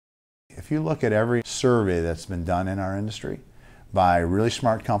If you look at every survey that's been done in our industry by really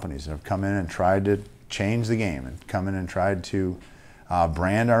smart companies that have come in and tried to change the game and come in and tried to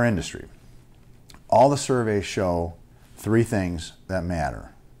brand our industry, all the surveys show three things that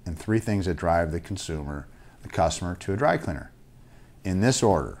matter and three things that drive the consumer, the customer, to a dry cleaner. In this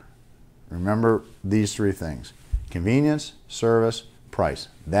order, remember these three things: convenience, service, price.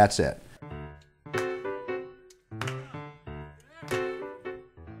 That's it.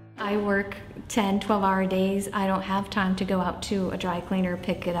 I work 10, 12-hour days. I don't have time to go out to a dry cleaner,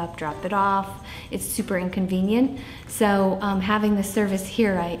 pick it up, drop it off. It's super inconvenient. So having the service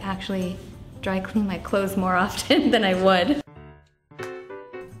here, I actually dry clean my clothes more often than I would.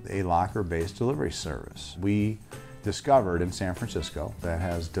 A locker-based delivery service. We discovered in San Francisco that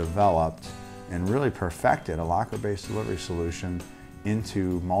has developed and really perfected a locker-based delivery solution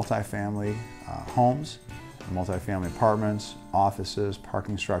into multifamily homes, multifamily apartments, offices,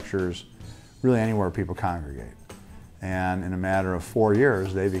 parking structures, really anywhere people congregate. And in a matter of 4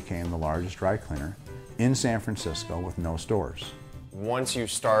 years, they became the largest dry cleaner in San Francisco with no stores. Once you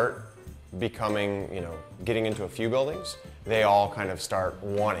start becoming, getting into a few buildings, they all kind of start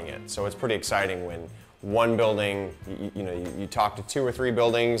wanting it. So it's pretty exciting when one building, you talk to 2 or 3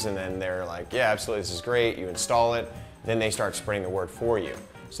 buildings and then they're like, yeah, absolutely, this is great, you install it, then they start spreading the word for you.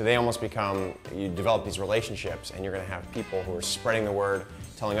 So they almost become, you develop these relationships and you're gonna have people who are spreading the word,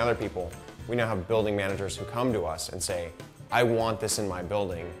 telling other people. We now have building managers who come to us and say, I want this in my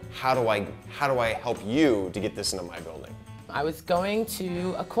building. How do I help you to get this into my building? I was going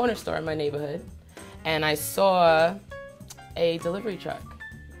to a corner store in my neighborhood and I saw a delivery truck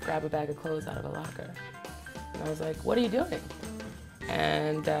grab a bag of clothes out of a locker. And I was like, what are you doing?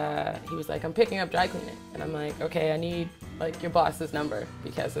 And he was like, I'm picking up dry cleaning. And I'm like, okay, I need your boss's number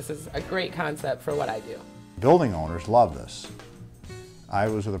because this is a great concept for what I do. Building owners love this. I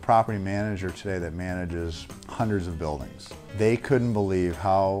was with a property manager today that manages hundreds of buildings. They couldn't believe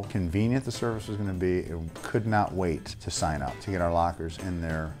how convenient the service was going to be and could not wait to sign up to get our lockers in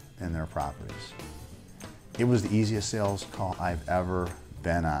their properties. It was the easiest sales call I've ever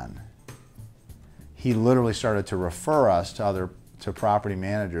been on. He literally started to refer us to property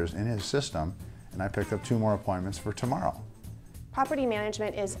managers in his system, and I picked up 2 more appointments for tomorrow. Property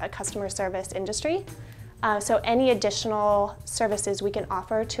management is a customer service industry, so any additional services we can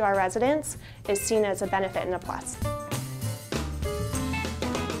offer to our residents is seen as a benefit and a plus.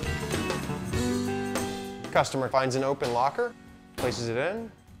 Customer finds an open locker, places it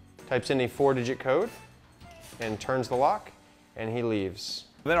in, types in a 4-digit code, and turns the lock, and he leaves.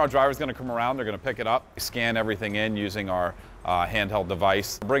 Then our driver's going to come around, they're going to pick it up, scan everything in using our handheld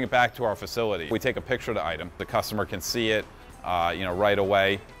device, bring it back to our facility. We take a picture of the item. The customer can see it right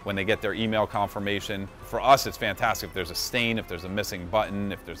away when they get their email confirmation. For us, it's fantastic if there's a stain, if there's a missing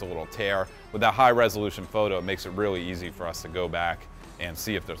button, if there's a little tear. With that high-resolution photo, it makes it really easy for us to go back and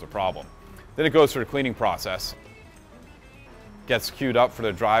see if there's a problem. Then it goes through the cleaning process. Gets queued up for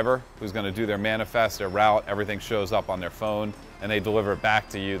the driver who's going to do their manifest, their route, everything shows up on their phone, and they deliver it back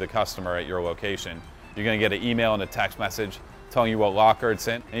to you, the customer, at your location. You're going to get an email and a text message telling you what locker it's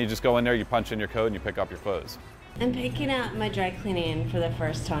in, and you just go in there, you punch in your code, and you pick up your clothes. I'm picking up my dry cleaning for the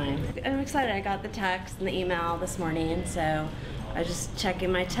first time. I'm excited. I got the text and the email this morning, so I just check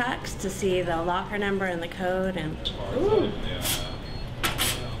in my text to see the locker number and the code, and ooh.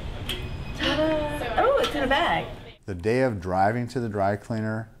 Ta-da! Oh, it's in a bag. The day of driving to the dry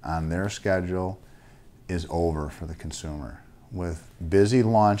cleaner on their schedule is over for the consumer. With Bizzy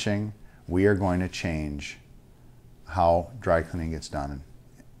launching, we are going to change how dry cleaning gets done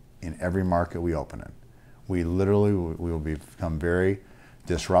in every market we open in. We will become very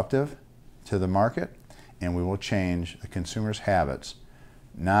disruptive to the market, and we will change the consumer's habits,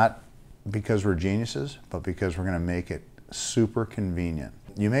 not because we're geniuses, but because we're going to make it super convenient.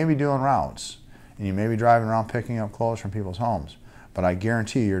 You may be doing routes, and you may be driving around picking up clothes from people's homes, but I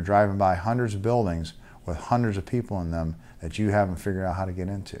guarantee you're driving by hundreds of buildings with hundreds of people in them that you haven't figured out how to get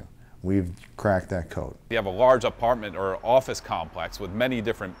into. We've cracked that code. You have a large apartment or office complex with many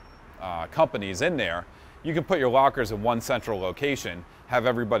different companies in there. You can put your lockers in one central location, have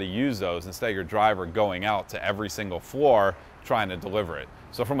everybody use those instead of your driver going out to every single floor trying to deliver it.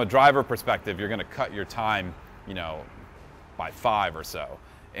 So from a driver perspective, you're going to cut your time, by 5 or so.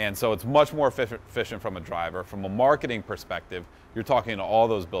 And so it's much more efficient from a driver. From a marketing perspective, you're talking to all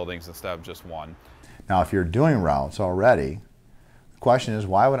those buildings instead of just one. Now, if you're doing routes already, the question is,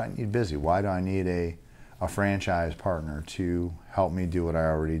 why would I need Bizzy? Why do I need a franchise partner to help me do what I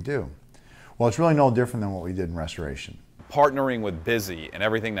already do? Well, it's really no different than what we did in restoration. Partnering with Bizzy and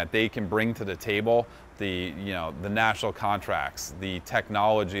everything that they can bring to the table, the national contracts, the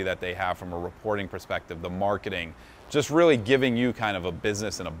technology that they have from a reporting perspective, the marketing, just really giving you kind of a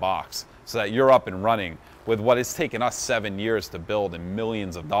business in a box so that you're up and running with what it's taken us 7 years to build and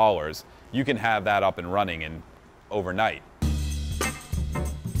millions of dollars. You can have that up and running in overnight.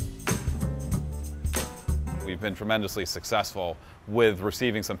 We've been tremendously successful with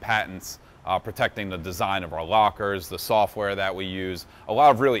receiving some patents protecting the design of our lockers, the software that we use, a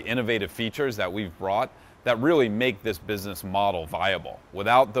lot of really innovative features that we've brought that really make this business model viable.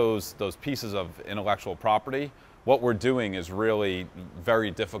 Without those pieces of intellectual property, what we're doing is really very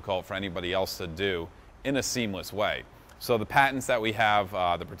difficult for anybody else to do in a seamless way. So the patents that we have,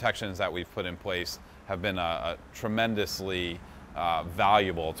 the protections that we've put in place have been tremendously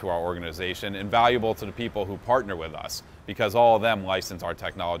valuable to our organization and valuable to the people who partner with us, because all of them license our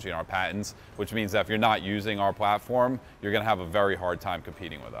technology and our patents, which means that if you're not using our platform, you're going to have a very hard time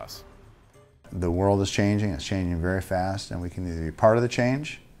competing with us. The world is changing, it's changing very fast, and we can either be part of the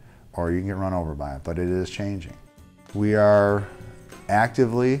change or you can get run over by it, but it is changing. We are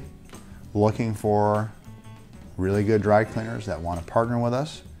actively looking for really good dry cleaners that want to partner with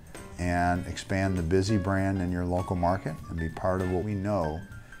us and expand the Bizzy brand in your local market and be part of what we know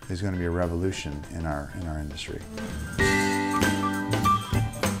is going to be a revolution in our industry.